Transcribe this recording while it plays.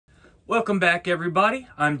Welcome back, everybody.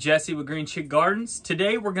 I'm Jesse with Green Chick Gardens.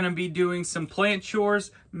 Today we're going to be doing some plant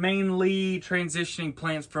chores, mainly transitioning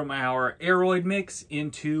plants from our aeroid mix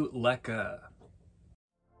into Leca.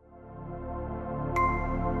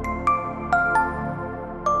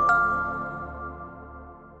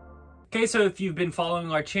 Okay, so if you've been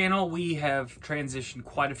following our channel, we have transitioned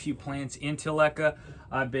quite a few plants into Leca.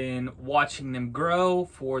 I've been watching them grow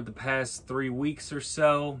for the past 3 weeks or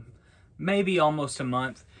so, maybe almost a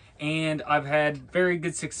month. And I've had very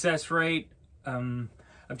good success rate.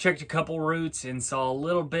 I've checked a couple roots and saw a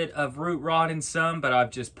little bit of root rot in some, but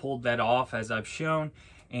I've just pulled that off as I've shown.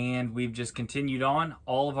 And we've just continued on.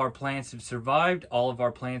 All of our plants have survived. All of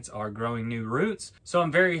our plants are growing new roots. So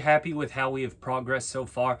I'm very happy with how we have progressed so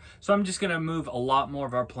far. So I'm just gonna move a lot more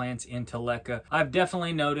of our plants into Leca. I've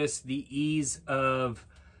definitely noticed the ease of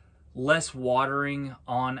less watering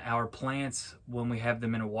on our plants when we have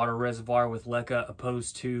them in a water reservoir with Leca,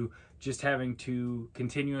 opposed to just having to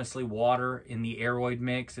continuously water in the aeroid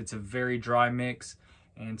mix. It's a very dry mix,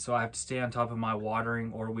 and so I have to stay on top of my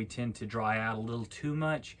watering, or we tend to dry out a little too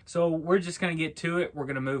much. So we're just going to get to it. We're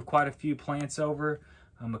going to move quite a few plants over,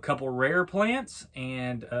 a couple rare plants,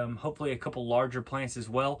 and hopefully a couple larger plants as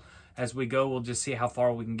well. As we go, we'll just see how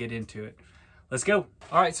far we can get into it. Let's go.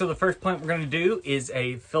 All right, so the first plant we're gonna do is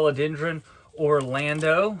a Philodendron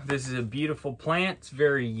Orlando. This is a beautiful plant. It's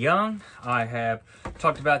very young. I have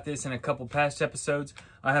talked about this in a couple past episodes.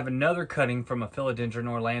 I have another cutting from a Philodendron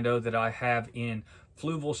Orlando that I have in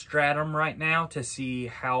fluval stratum right now to see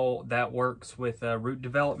how that works with root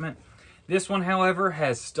development. This one, however,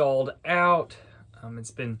 has stalled out.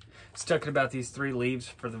 It's been stuck at about these 3 leaves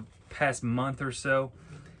for the past month or so.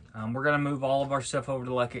 We're going to move all of our stuff over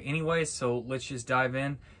to Leca anyway, so let's just dive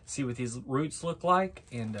in, see what these roots look like,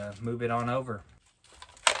 and move it on over.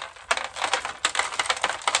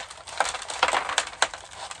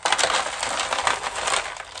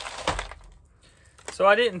 So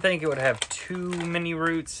I didn't think it would have too many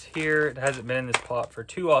roots here. It hasn't been in this pot for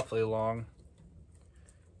too awfully long.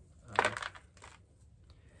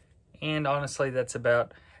 And honestly, that's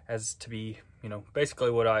about as to be,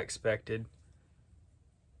 basically what I expected.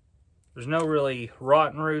 There's no really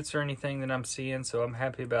rotten roots or anything that I'm seeing, so I'm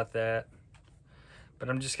happy about that. But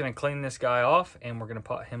I'm just going to clean this guy off, and we're going to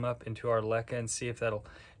pot him up into our Leca and see if that'll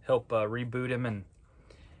help reboot him and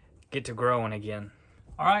get to growing again.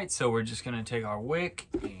 All right, so we're just going to take our wick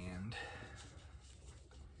and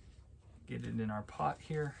get it in our pot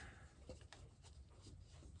here.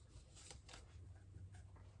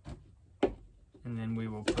 And then we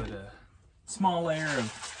will put a small layer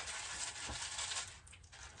of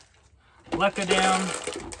Leca down,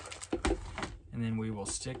 and then we will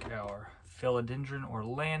stick our Philodendron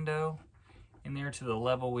Orlando in there to the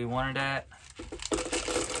level we want it at,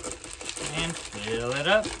 and fill it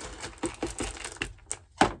up.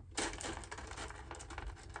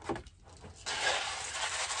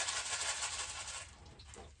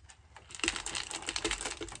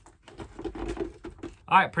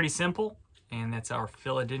 All right, pretty simple, and that's our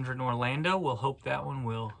Philodendron Orlando. We'll hope that one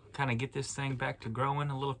will kind of get this thing back to growing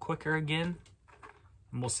a little quicker again.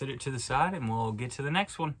 And we'll set it to the side and we'll get to the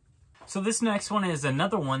next one. So this next one is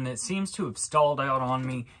another one that seems to have stalled out on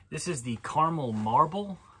me. This is the caramel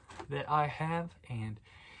marble that I have, and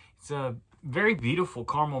it's a very beautiful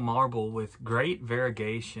caramel marble with great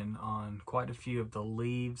variegation on quite a few of the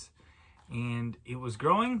leaves. And it was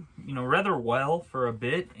growing, rather well for a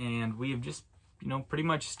bit, and we have just, pretty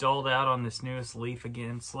much stalled out on this newest leaf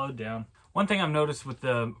again, slowed down. One thing I've noticed with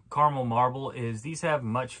the caramel marble is these have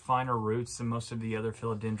much finer roots than most of the other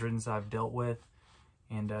philodendrons I've dealt with,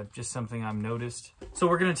 and just something I've noticed. So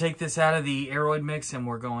we're going to take this out of the aeroid mix and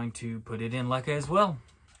we're going to put it in Leca as well.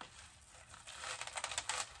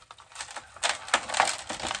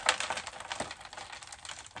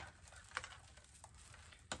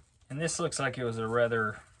 And this looks like it was a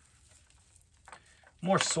rather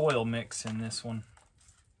more soil mix in this one.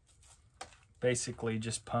 Basically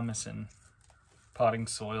just pumice and potting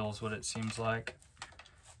soil is what it seems like.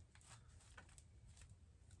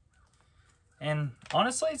 And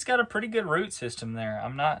honestly, it's got a pretty good root system there.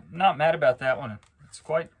 I'm not mad about that one. It's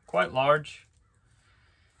quite large.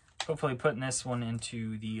 Hopefully putting this one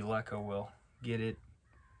into the Leca will get it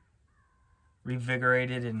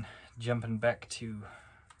revigorated and jumping back to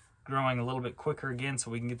growing a little bit quicker again,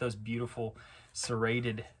 so we can get those beautiful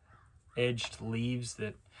serrated edged leaves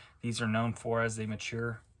that these are known for as they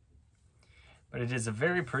mature. But it is a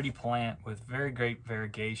very pretty plant with very great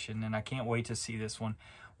variegation, and I can't wait to see this one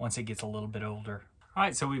once it gets a little bit older. All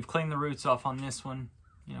right, so we've cleaned the roots off on this one,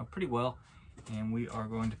 pretty well. And we are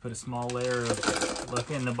going to put a small layer of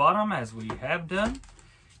Leca in the bottom, as we have done.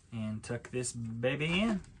 and tuck this baby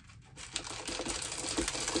in.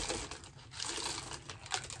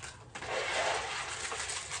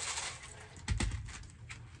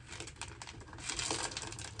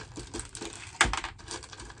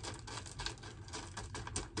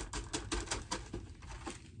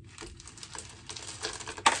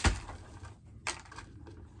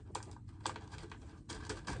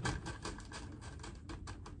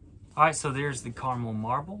 All right, so there's the caramel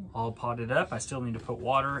marble all potted up. I still need to put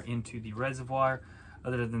water into the reservoir.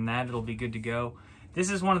 Other than that, it'll be good to go. This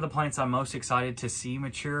is one of the plants I'm most excited to see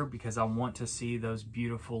mature because I want to see those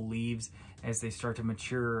beautiful leaves as they start to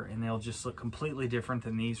mature, and they'll just look completely different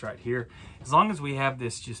than these right here. As long as we have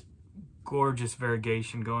this just gorgeous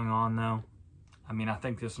variegation going on though, I mean, I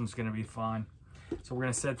think this one's gonna be fine. So we're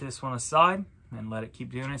gonna set this one aside and let it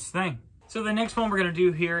keep doing its thing. So the next one we're gonna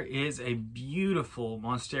do here is a beautiful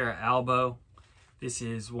Monstera albo. This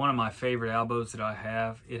is one of my favorite albos that I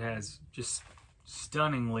have. It has just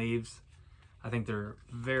stunning leaves. I think they're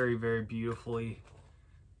very, very beautifully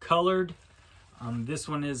colored. This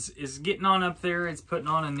one is getting on up there. It's putting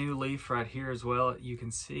on a new leaf right here as well, you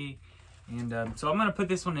can see. And so I'm gonna put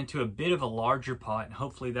this one into a bit of a larger pot, and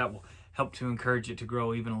hopefully that will help to encourage it to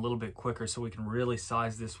grow even a little bit quicker so we can really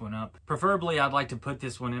size this one up. Preferably, I'd like to put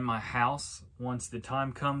this one in my house once the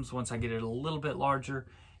time comes, once I get it a little bit larger,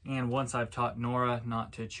 and once I've taught Nora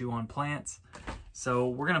not to chew on plants. So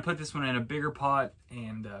we're gonna put this one in a bigger pot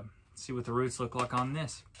and see what the roots look like on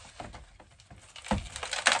this.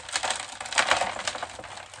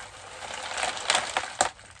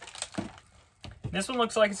 This one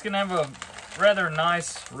looks like it's gonna have a rather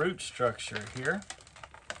nice root structure here.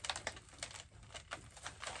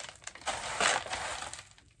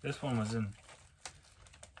 This one was in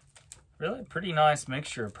really a pretty nice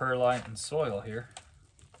mixture of perlite and soil here.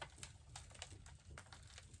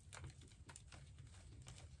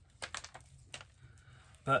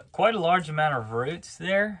 But quite a large amount of roots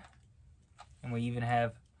there. And we even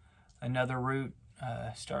have another root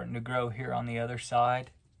starting to grow here on the other side.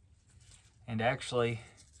 And actually,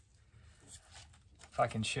 if I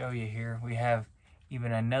can show you here, we have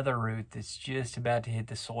even another root that's just about to hit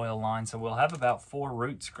the soil line. So we'll have about 4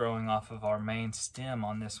 roots growing off of our main stem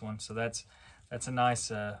on this one. So that's a nice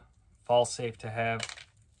fall safe to have.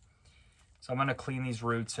 So I'm gonna clean these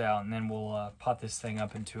roots out, and then we'll pot this thing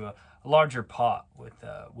up into a larger pot with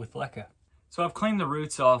Leca. So I've cleaned the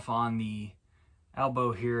roots off on the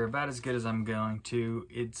elbow here about as good as I'm going to.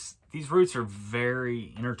 These roots are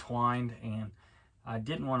very intertwined, and I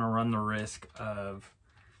didn't want to run the risk of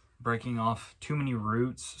breaking off too many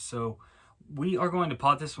roots. So we are going to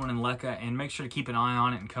pot this one in Leca and make sure to keep an eye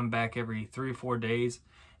on it and come back every 3 or 4 days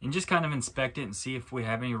and just kind of inspect it and see if we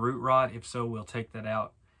have any root rot. If so, we'll take that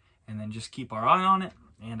out and then just keep our eye on it,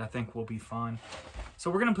 and I think we'll be fine.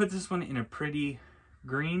 So we're gonna put this one in a pretty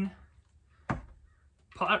green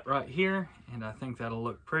pot right here, and I think that'll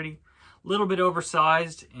look pretty. A little bit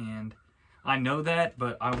oversized, and I know that,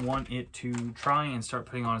 but I want it to try and start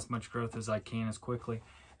putting on as much growth as I can as quickly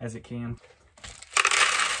as it can.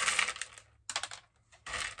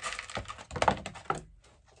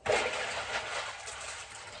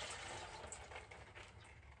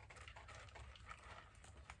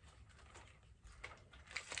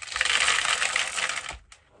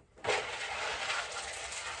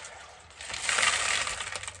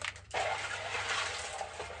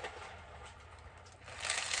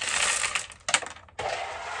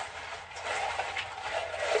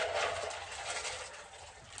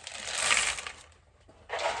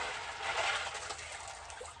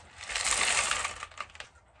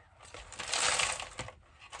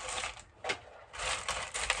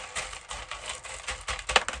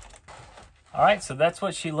 All right, so that's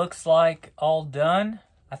what she looks like all done.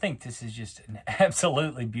 I think this is just an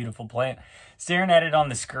absolutely beautiful plant. Staring at it on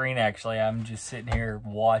the screen, actually, I'm just sitting here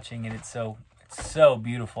watching it. It's so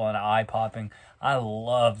beautiful and eye-popping. I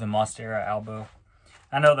love the Monstera albo.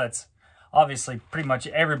 I know that's obviously pretty much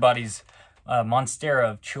everybody's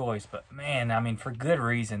Monstera of choice, but man, I mean, for good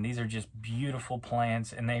reason. These are just beautiful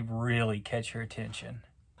plants, and they really catch your attention.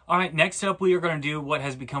 All right, next up, we are going to do what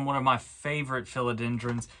has become one of my favorite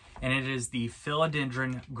philodendrons, and it is the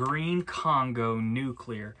Philodendron Green Congo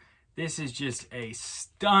Nuclear. This is just a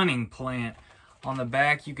stunning plant. On the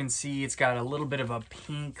back, you can see it's got a little bit of a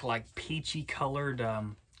pink, like peachy colored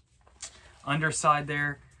underside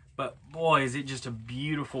there. But boy, is it just a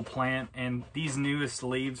beautiful plant. And these newest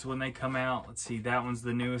leaves, when they come out, let's see, that one's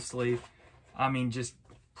the newest leaf. I mean, just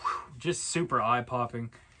super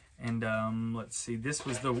eye-popping. And let's see, this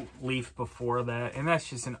was the leaf before that. And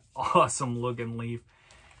that's just an awesome looking leaf.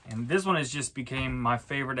 And this one has just became my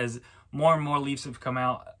favorite as more and more leaves have come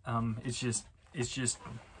out. It's just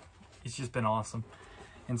been awesome.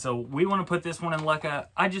 And so we want to put this one in Leca.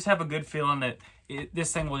 I just have a good feeling that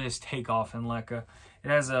this thing will just take off in Leca. It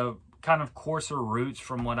has a kind of coarser roots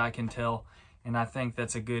from what I can tell, and I think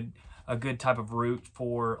that's a good type of root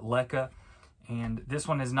for Leca. And this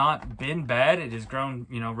one has not been bad. It has grown,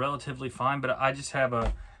 you know, relatively fine, but I just have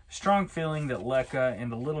a strong feeling that Leca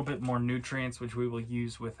and a little bit more nutrients, which we will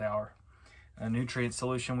use with our nutrient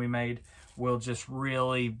solution we made, will just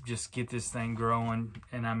really just get this thing growing.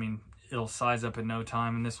 And I mean, it'll size up in no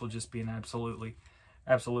time, and this will just be an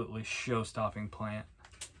absolutely show-stopping plant.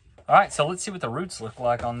 All right, so let's see what the roots look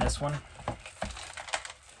like on this one.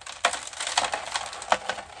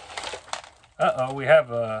 Uh-oh, we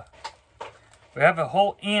have a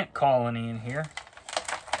whole ant colony in here.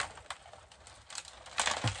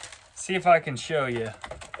 See if I can show you.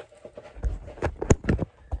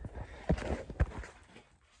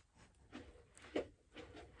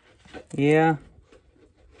 Yeah.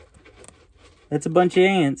 That's a bunch of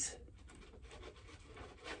ants.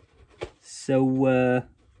 So,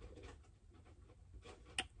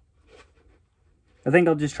 I think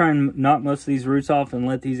I'll just try and knock most of these roots off and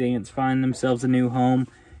let these ants find themselves a new home,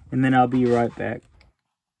 and then I'll be right back.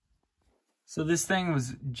 So this thing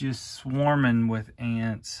was just swarming with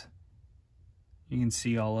ants. You can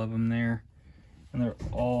see all of them there. And they're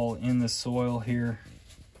all in the soil here,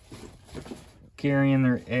 carrying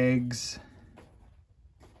their eggs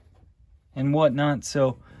and whatnot.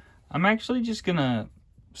 So I'm actually just gonna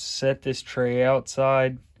set this tray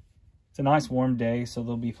outside. It's a nice warm day, so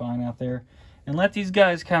they'll be fine out there, and let these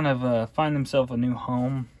guys kind of find themselves a new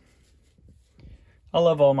home. I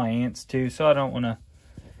love all my ants too, so I don't want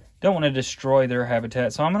to destroy their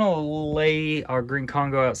habitat. So I'm gonna lay our green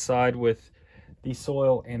Congo outside with the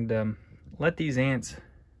soil and let these ants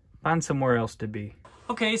find somewhere else to be.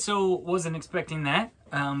 Okay, so wasn't expecting that.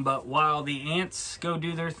 But while the ants go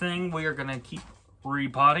do their thing, we are going to keep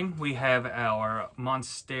repotting. We have our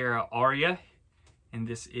Monstera aria, and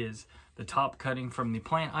this is the top cutting from the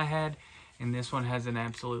plant I had. And this one has an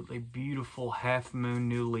absolutely beautiful half moon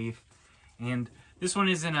new leaf. And this one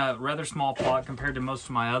is in a rather small pot compared to most of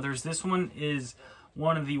my others. This one is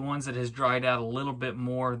one of the ones that has dried out a little bit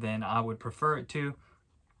more than I would prefer it to.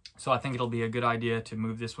 So I think it'll be a good idea to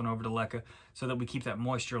move this one over to Leca so that we keep that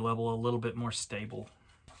moisture level a little bit more stable.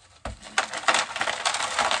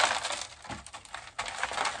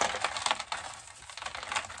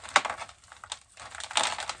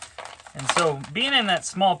 And so being in that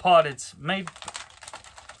small pot, it's made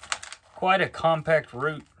quite a compact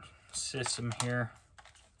root system here.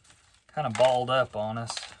 Kind of balled up on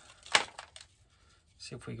us.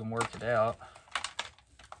 See if we can work it out.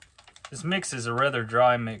 This mix is a rather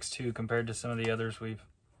dry mix too compared to some of the others we've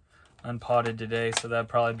unpotted today, so that'd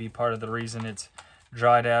probably be part of the reason it's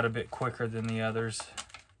dried out a bit quicker than the others.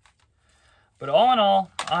 But all in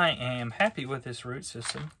all, I am happy with this root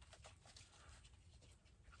system.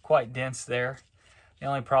 Quite dense there. The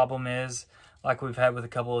only problem is, like we've had with a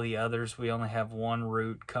couple of the others, we only have one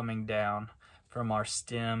root coming down from our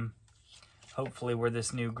stem. Hopefully where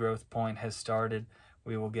this new growth point has started,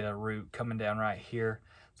 we will get a root coming down right here.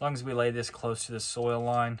 As long as we lay this close to the soil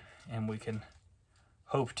line, and we can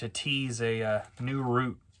hope to tease a new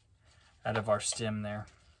root out of our stem there.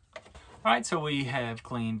 All right, so we have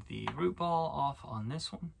cleaned the root ball off on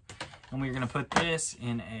this one, and we're gonna put this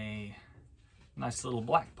in a nice little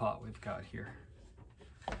black pot we've got here.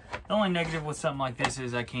 The only negative with something like this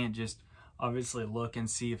is I can't just obviously look and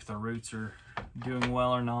see if the roots are doing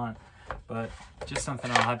well or not, but just something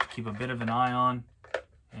I'll have to keep a bit of an eye on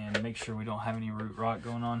and make sure we don't have any root rot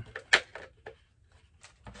going on.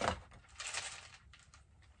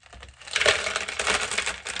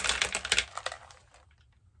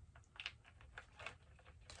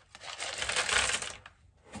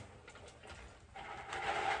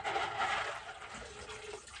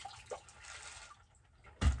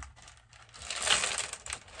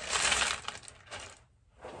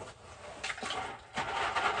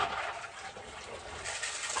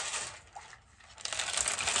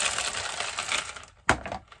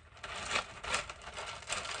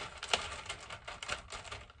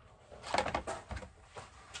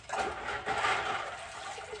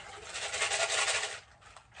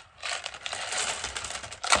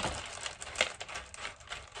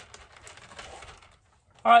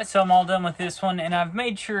 All right, so I'm all done with this one, and I've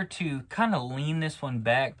made sure to kind of lean this one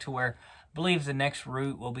back to where I believe the next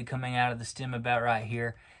root will be coming out of the stem about right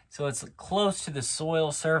here. So it's close to the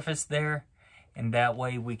soil surface there, and that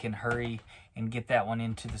way we can hurry and get that one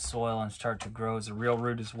into the soil and start to grow as a real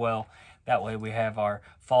root as well. That way we have our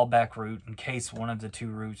fallback root in case one of the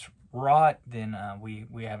two roots rot, then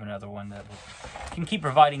we have another one that can keep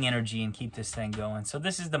providing energy and keep this thing going. So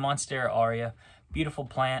this is the Monstera aurea, beautiful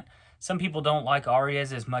plant. Some people don't like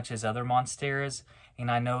aureas as much as other Monsteras, and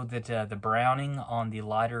I know that the browning on the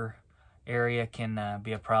lighter area can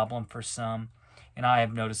be a problem for some, and I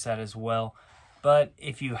have noticed that as well. But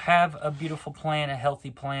if you have a beautiful plant, a healthy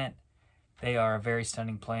plant, they are a very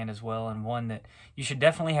stunning plant as well, and one that you should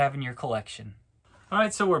definitely have in your collection. All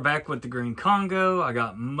right, so we're back with the green Congo. I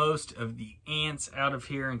got most of the ants out of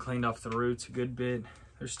here and cleaned off the roots a good bit.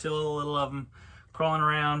 There's still a little of them crawling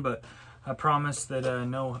around, but I promise that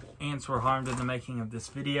no ants were harmed in the making of this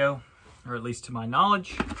video, or at least to my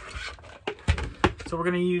knowledge. So we're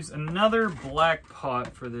gonna use another black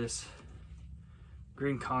pot for this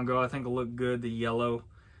green Congo. I think it'll look good, the yellow,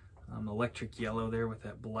 electric yellow there with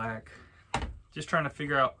that black. Just trying to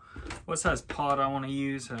figure out what size pot I want to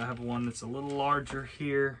use. I have one that's a little larger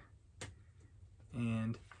here.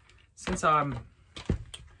 And since I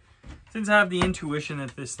have the intuition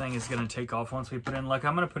that this thing is going to take off once we put it in Leca,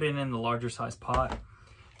 I'm going to put it in the larger size pot.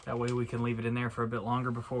 That way we can leave it in there for a bit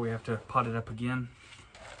longer before we have to pot it up again.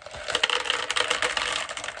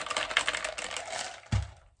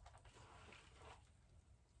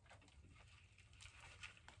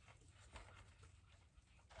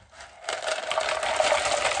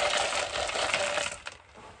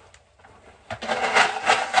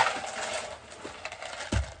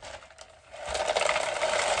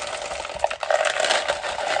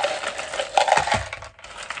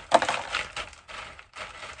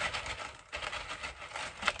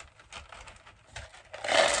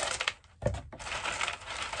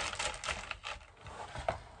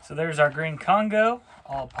 So there's our green Congo,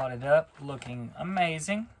 all potted up, looking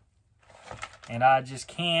amazing. And I just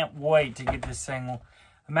can't wait to get this thing.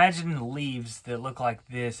 Imagine leaves that look like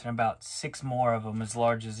this and about 6 more of them as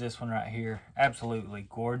large as this one right here. Absolutely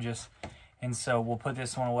gorgeous. And so we'll put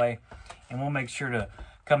this one away and we'll make sure to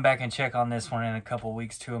come back and check on this one in a couple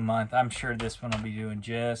weeks to a month. I'm sure this one will be doing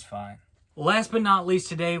just fine. Last but not least,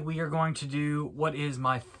 today we are going to do what is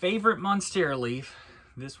my favorite Monstera leaf.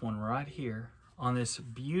 This one right here. On this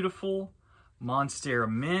beautiful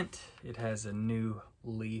Monstera mint. It has a new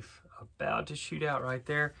leaf about to shoot out right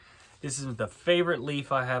there. This is the favorite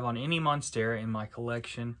leaf I have on any Monstera in my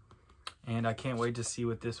collection. And I can't wait to see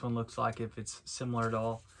what this one looks like, if it's similar at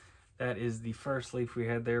all. That is the first leaf we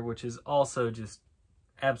had there, which is also just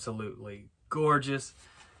absolutely gorgeous.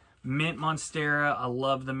 Mint Monstera. I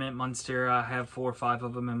love the mint Monstera. I have 4 or 5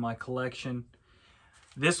 of them in my collection.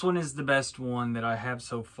 This one is the best one that I have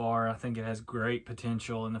so far. I think it has great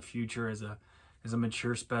potential in the future as a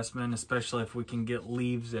mature specimen, especially if we can get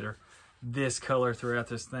leaves that are this color throughout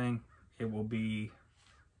this thing. It will be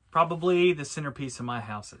probably the centerpiece of my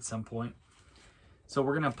house at some point. So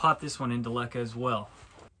we're going to pot this one into Leca as well.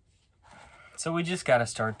 So we just got to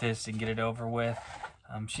start this and get it over with.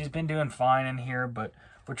 She's been doing fine in here, but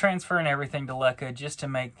we're transferring everything to Leca just to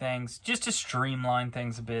make things, just to streamline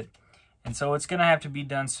things a bit. And so it's going to have to be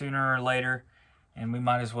done sooner or later, and we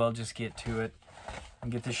might as well just get to it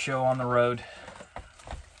and get this show on the road.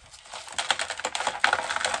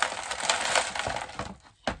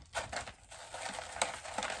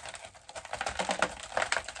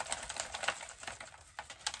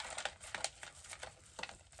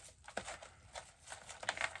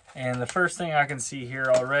 And the first thing I can see here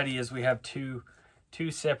already is we have two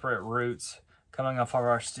separate roots coming off of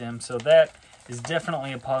our stem. So that is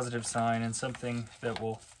definitely a positive sign and something that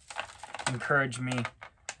will encourage me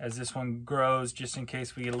as this one grows, just in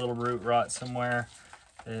case we get a little root rot somewhere,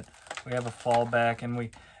 that we have a fallback. And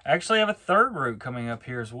we actually have a 3rd root coming up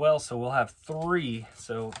here as well, so we'll have 3.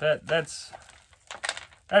 So that's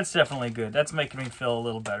definitely good. That's making me feel a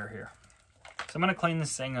little better here. So I'm going to clean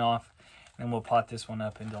this thing off, and then we'll pot this one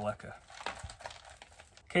up into Leca.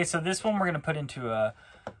 Okay, so this one we're going to put into a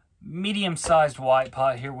medium-sized white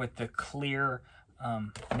pot here with the clear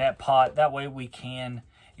net pot. That way we can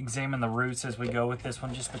examine the roots as we go with this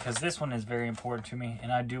one, just because this one is very important to me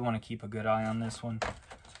and I do want to keep a good eye on this one.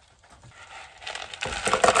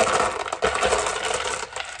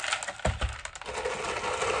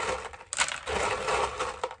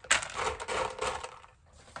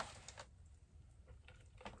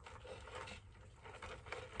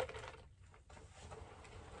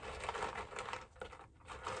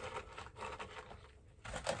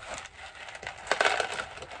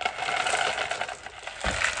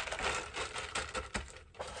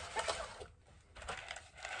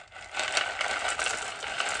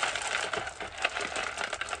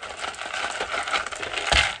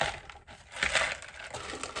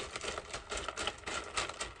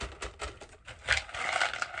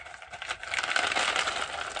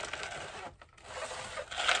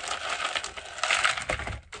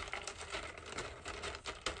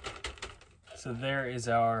 So there is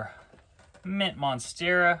our mint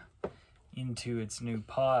Monstera into its new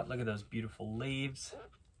pot. Look at those beautiful leaves.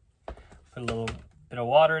 Put a little bit of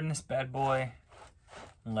water in this bad boy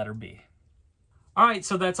and let her be. All right,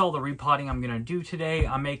 so that's all the repotting I'm gonna do today.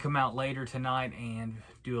 I may come out later tonight and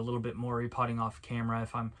do a little bit more repotting off camera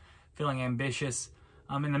if I'm feeling ambitious.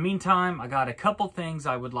 In the meantime, I got a couple things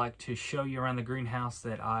I would like to show you around the greenhouse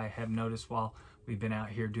that I have noticed while we've been out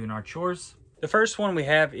here doing our chores. The first one we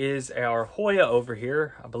have is our Hoya over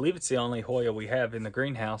here. I believe it's the only Hoya we have in the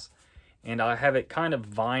greenhouse. And I have it kind of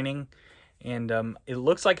vining. And it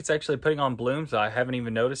looks like it's actually putting on blooms. I haven't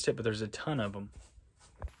even noticed it, but there's a ton of them.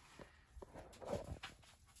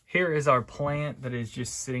 Here is our plant that is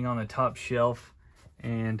just sitting on the top shelf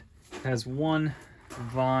and has one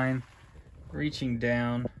vine reaching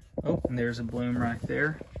down. Oh, and there's a bloom right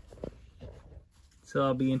there. So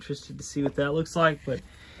I'll be interested to see what that looks like. But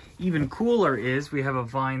even cooler is we have a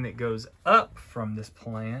vine that goes up from this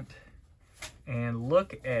plant. And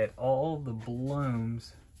look at all the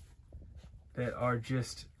blooms that are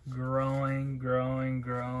just growing.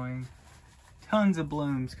 Tons of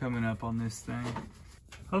blooms coming up on this thing.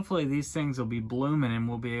 Hopefully these things will be blooming and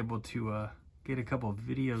we'll be able to get a couple of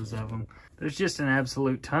videos of them. There's just an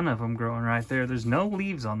absolute ton of them growing right there. There's no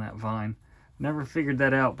leaves on that vine. Never figured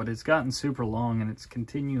that out, but it's gotten super long and it's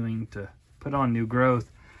continuing to put on new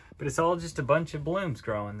growth. But it's all just a bunch of blooms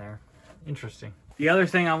growing there. Interesting. The other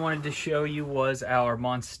thing I wanted to show you was our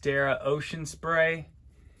Monstera Ocean Spray.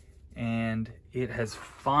 And it has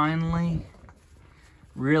finally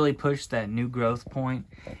really pushed that new growth point,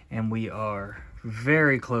 and we are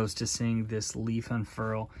very close to seeing this leaf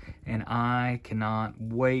unfurl, and I cannot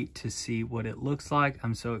wait to see what it looks like.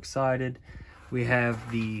 I'm so excited. We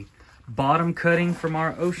have the bottom cutting from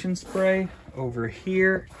our Ocean Spray over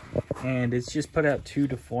here, and it's just put out 2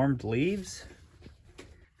 deformed leaves.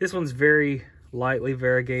 This one's very lightly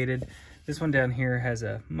variegated. This one down here has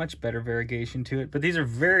a much better variegation to it, but these are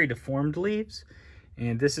very deformed leaves.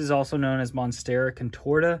 And this is also known as Monstera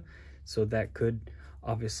contorta, so that could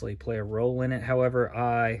obviously play a role in it. However,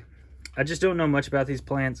 I just don't know much about these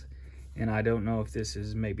plants, and I don't know if this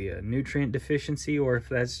is maybe a nutrient deficiency or if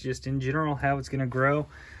that's just in general how it's going to grow.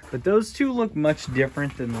 But those two look much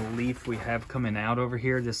different than the leaf we have coming out over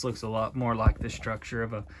here. This looks a lot more like the structure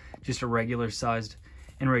of just a regular sized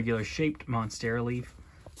and regular shaped Monstera leaf.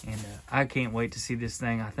 And I can't wait to see this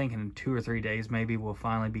thing. I think in 2 or 3 days, maybe we'll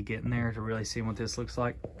finally be getting there to really see what this looks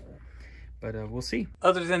like. But we'll see.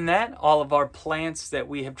 Other than that, all of our plants that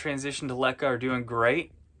we have transitioned to Leca are doing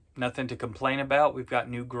great. Nothing to complain about. We've got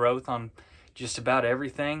new growth on just about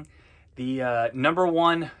everything. The number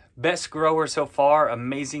one best grower so far,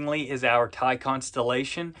 amazingly, is our Thai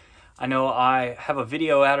Constellation. I know I have a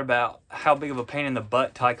video out about how big of a pain in the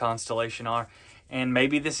butt Thai Constellation are. And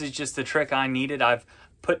maybe this is just the trick I needed. I've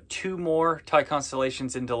put 2 more Thai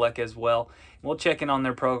Constellations into Leca as well. We'll check in on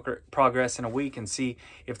their progress in a week and see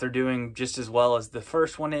if they're doing just as well as the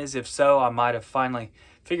first one is. If so, I might have finally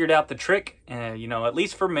figured out the trick. You know, at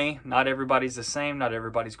least for me, not everybody's the same. Not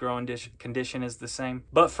everybody's growing condition is the same.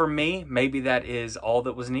 But for me, maybe that is all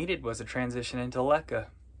that was needed, was a transition into Leca.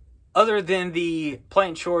 Other than the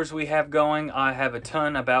plant chores we have going, I have a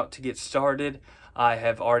ton about to get started. I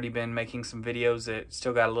have already been making some videos that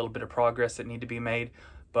still got a little bit of progress that need to be made.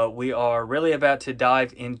 But we are really about to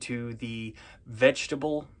dive into the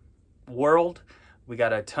vegetable world. We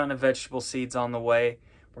got a ton of vegetable seeds on the way.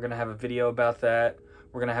 We're going to have a video about that.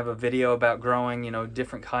 We're going to have a video about growing, you know,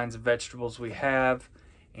 different kinds of vegetables we have.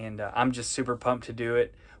 And I'm just super pumped to do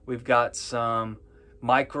it. We've got some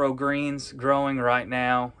microgreens growing right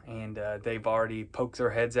now, and they've already poked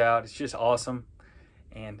their heads out. It's just awesome.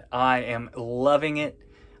 And I am loving it.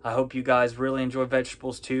 I hope you guys really enjoy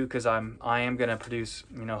vegetables too, because I am going to produce,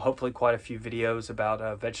 you know, hopefully quite a few videos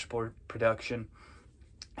about vegetable production.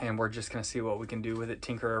 And we're just going to see what we can do with it,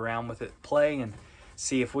 tinker around with it, play, and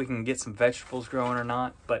see if we can get some vegetables growing or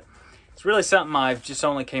not. But it's really something I've just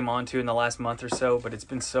only came on to in the last month or so, but it's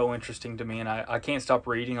been so interesting to me, and I can't stop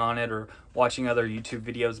reading on it or watching other YouTube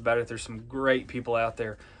videos about it. There's some great people out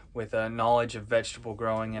there with knowledge of vegetable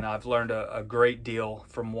growing, and I've learned a great deal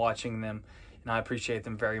from watching them, and I appreciate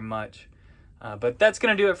them very much. But that's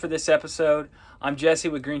going to do it for this episode. I'm Jesse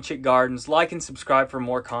with Green Chick Gardens. Like and subscribe for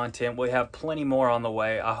more content. We have plenty more on the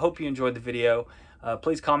way. I hope you enjoyed the video.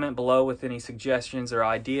 Please comment below with any suggestions or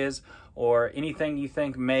ideas or anything you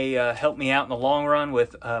think may help me out in the long run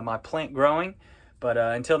with my plant growing. But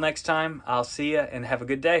until next time, I'll see you and have a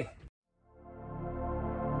good day.